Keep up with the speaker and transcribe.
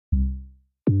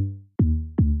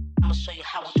I'ma show you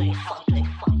how I do a fuck nigga.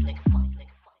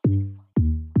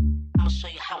 I'ma show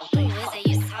you how I do a fuck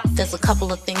nigga. There's a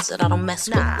couple of things that I don't mess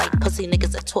with, like pussy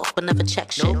niggas that talk but never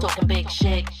check shit. No talking big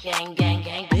shit, gang, gang,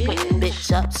 gang. Quick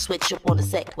bitch up, switch up on the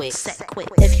set quick.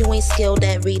 If you ain't skilled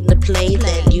at reading the play,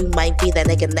 then you might be that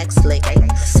nigga next lick.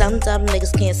 Some dumb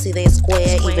niggas can't see they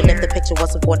square, even if the picture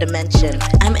wasn't 4 dimension.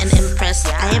 I'm an impress,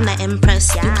 I am not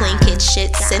impressed. You playing kid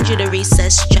shit, send you to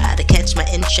recess. Try to catch my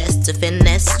interest to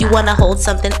finesse. You wanna hold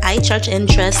something, I charge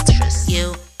interest.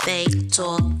 You fake,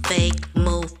 talk fake,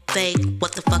 move fake.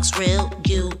 What the fuck's real?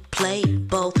 You play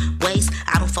both ways.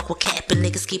 I don't fuck with capping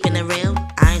niggas, keeping it real.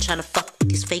 I ain't tryna fuck with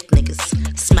these fake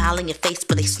niggas. Smile in your face,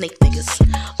 but they snake niggas.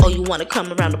 Oh, you wanna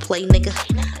come around to play, nigga?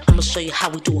 I'ma show you how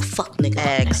we do a fuck,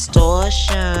 nigga.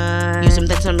 Extortion. Use them,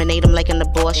 then terminate them like an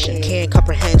abortion. Can't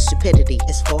comprehend stupidity,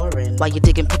 it's foreign. While you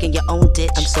digging, picking your own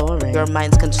ditch, I'm soaring. Your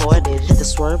mind's contorted. Hit the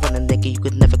swerve on a nigga, you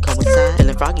could never come inside.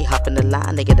 Feeling froggy, hop in the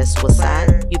line, nigga, that's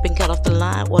suicide. You been cut off the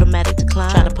line, automatic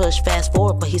decline. Trying to push fast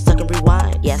forward, but he's stuck in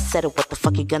rewind. Yeah, I said it, what the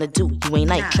fuck you gonna do? You ain't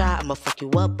like try, I'ma fuck you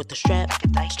up with the strap.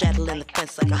 Straddling the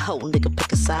fence like a hoe, nigga,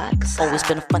 pick a side. Always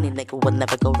been a funny nigga, would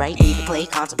never go right. Need to play,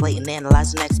 contemplate, and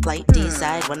analyze the next play.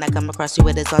 Decide when I come across you,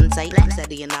 it is unsafe.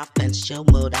 Steady and offense, chill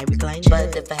mode, I reclaim.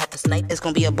 But if I had to snipe, it's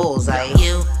gonna be a bullseye.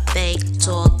 You fake,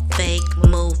 talk fake,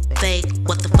 move fake.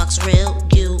 What the fuck's real?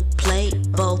 You play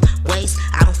both ways.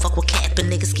 I don't fuck with capping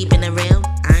niggas, keeping it real.